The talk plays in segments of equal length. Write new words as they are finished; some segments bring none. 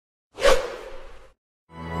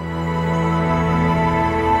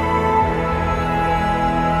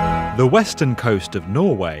The western coast of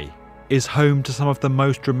Norway is home to some of the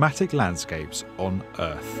most dramatic landscapes on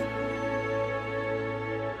Earth.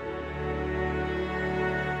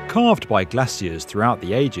 Carved by glaciers throughout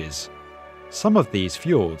the ages, some of these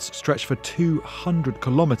fjords stretch for 200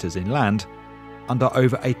 kilometres inland and are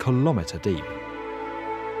over a kilometre deep.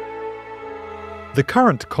 The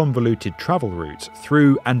current convoluted travel route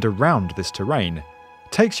through and around this terrain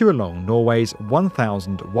takes you along Norway's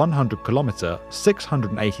 1,100 kilometre,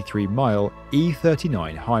 683 mile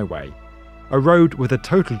E39 highway, a road with a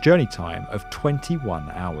total journey time of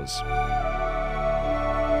 21 hours.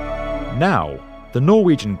 Now, the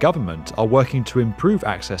Norwegian government are working to improve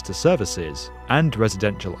access to services and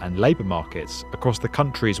residential and labour markets across the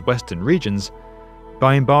country's western regions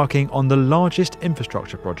by embarking on the largest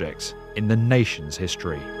infrastructure project in the nation's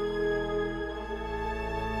history.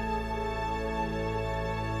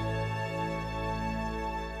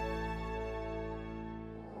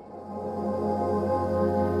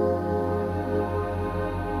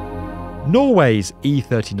 Norway's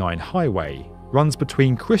E39 highway runs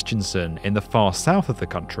between Kristiansand in the far south of the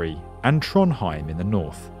country and Trondheim in the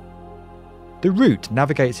north. The route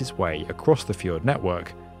navigates its way across the fjord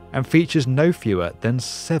network and features no fewer than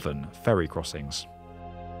 7 ferry crossings.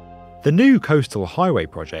 The new coastal highway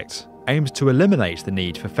project aims to eliminate the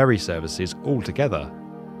need for ferry services altogether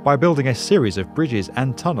by building a series of bridges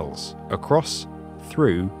and tunnels across,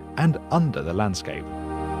 through and under the landscape.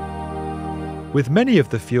 With many of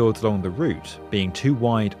the fjords along the route being too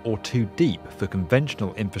wide or too deep for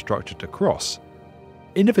conventional infrastructure to cross,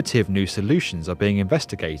 innovative new solutions are being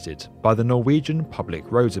investigated by the Norwegian Public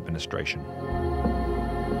Roads Administration.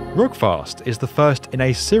 Rogfast is the first in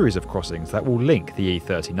a series of crossings that will link the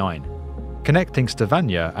E39, connecting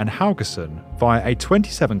Stavanger and Haugesund via a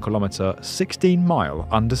 27-kilometre, 16-mile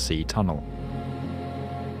undersea tunnel.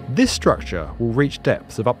 This structure will reach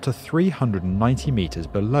depths of up to 390 metres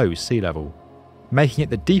below sea level, making it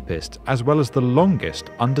the deepest as well as the longest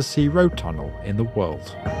undersea road tunnel in the world.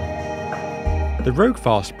 The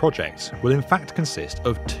Rogfast project will in fact consist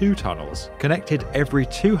of 2 tunnels connected every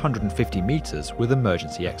 250 metres with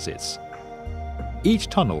emergency exits. Each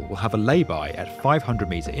tunnel will have a lay-by at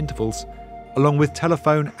 500-metre intervals, along with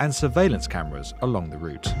telephone and surveillance cameras along the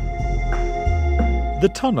route.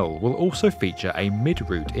 The tunnel will also feature a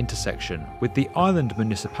mid-route intersection with the island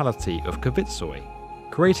municipality of Kvitsøy,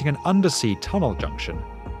 creating an undersea tunnel junction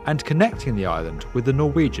and connecting the island with the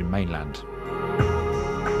Norwegian mainland.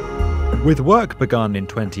 With work begun in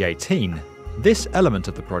 2018, this element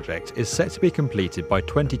of the project is set to be completed by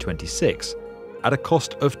 2026 at a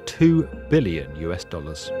cost of $2 billion.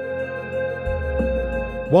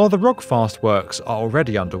 While the Rogfast works are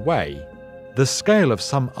already underway, the scale of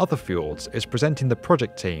some other fjords is presenting the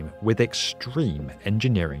project team with extreme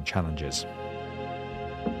engineering challenges.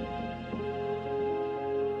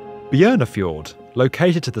 Bjørnafjord,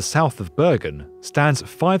 located to the south of Bergen, stands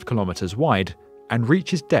 5 kilometres wide and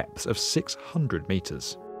reaches depths of 600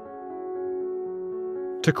 metres.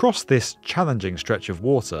 To cross this challenging stretch of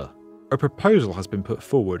water, a proposal has been put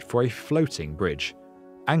forward for a floating bridge,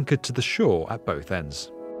 anchored to the shore at both ends.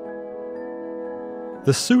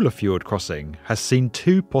 The Sulafjord crossing has seen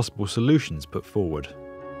 2 possible solutions put forward.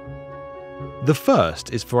 The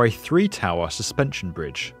first is for a 3-tower suspension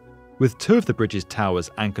bridge, with 2 of the bridge's towers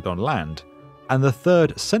anchored on land, and the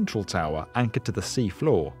 3rd central tower anchored to the sea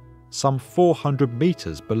floor, some 400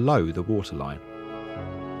 metres below the waterline.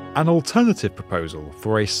 An alternative proposal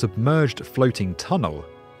for a submerged floating tunnel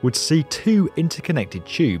would see 2 interconnected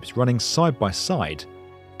tubes running side by side,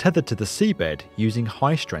 tethered to the seabed using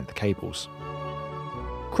high-strength cables.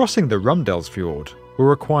 Crossing the Rumdalsfjord will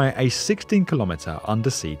require a 16-kilometre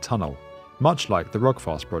undersea tunnel, much like the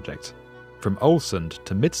Rogfast project, from Ålesund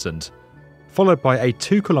to Midsund, followed by a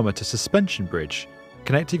 2-kilometre suspension bridge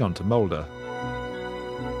connecting onto Molde.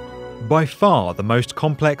 By far the most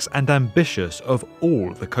complex and ambitious of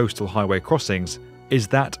all the coastal highway crossings is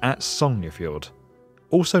that at Sognefjord,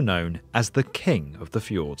 also known as the King of the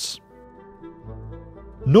Fjords.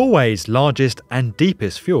 Norway's largest and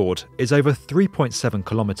deepest fjord is over 3.7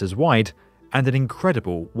 kilometres wide and an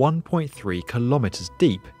incredible 1.3 kilometres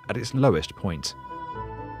deep at its lowest point.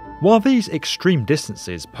 While these extreme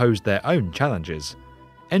distances pose their own challenges,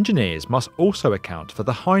 engineers must also account for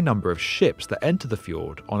the high number of ships that enter the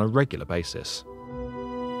fjord on a regular basis.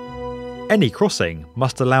 Any crossing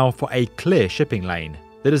must allow for a clear shipping lane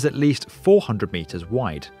that is at least 400 metres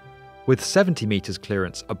wide, with 70 metres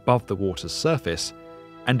clearance above the water's surface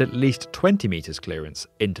and at least 20 metres clearance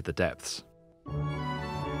into the depths.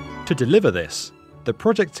 To deliver this, the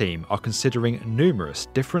project team are considering numerous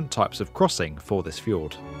different types of crossing for this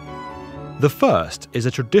fjord. The first is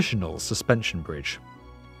a traditional suspension bridge.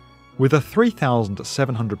 With a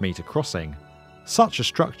 3,700 metre crossing, such a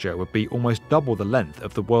structure would be almost double the length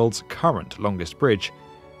of the world's current longest bridge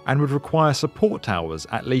and would require support towers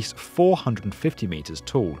at least 450 metres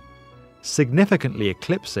tall, significantly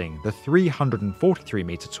eclipsing the 343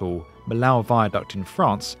 metre tall Millau Viaduct in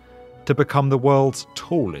France to become the world's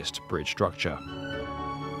tallest bridge structure.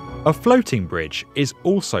 A floating bridge is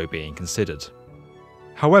also being considered.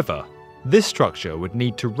 However, this structure would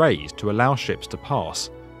need to raise to allow ships to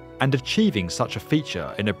pass, and achieving such a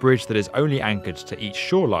feature in a bridge that is only anchored to each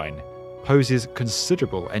shoreline poses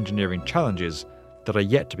considerable engineering challenges that are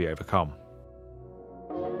yet to be overcome.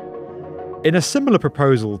 In a similar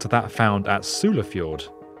proposal to that found at Sollefjord,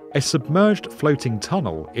 a submerged floating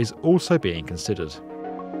tunnel is also being considered.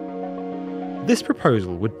 This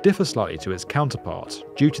proposal would differ slightly to its counterpart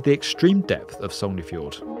due to the extreme depth of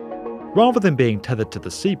Sognefjord. Rather than being tethered to the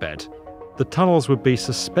seabed, the tunnels would be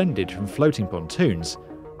suspended from floating pontoons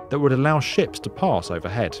that would allow ships to pass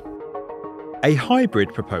overhead. A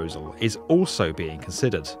hybrid proposal is also being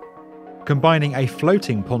considered, combining a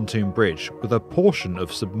floating pontoon bridge with a portion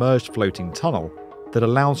of submerged floating tunnel that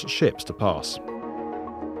allows ships to pass.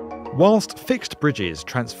 Whilst fixed bridges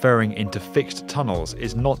transferring into fixed tunnels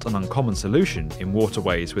is not an uncommon solution in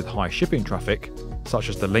waterways with high shipping traffic, such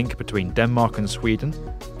as the link between Denmark and Sweden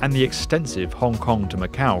and the extensive Hong Kong to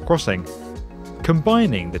Macau crossing,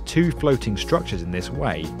 combining the two floating structures in this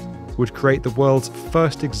way would create the world's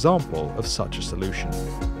first example of such a solution.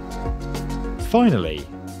 Finally,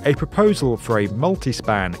 a proposal for a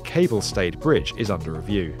multi-span cable-stayed bridge is under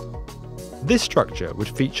review. This structure would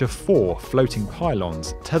feature 4 floating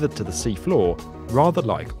pylons tethered to the seafloor, rather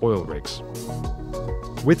like oil rigs.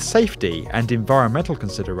 With safety and environmental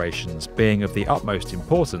considerations being of the utmost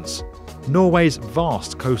importance, Norway's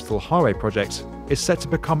vast coastal highway project is set to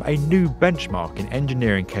become a new benchmark in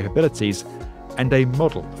engineering capabilities and a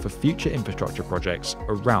model for future infrastructure projects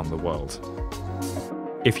around the world.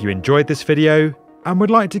 If you enjoyed this video and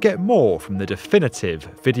would like to get more from the definitive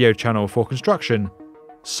video channel for construction,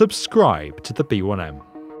 subscribe to the B1M.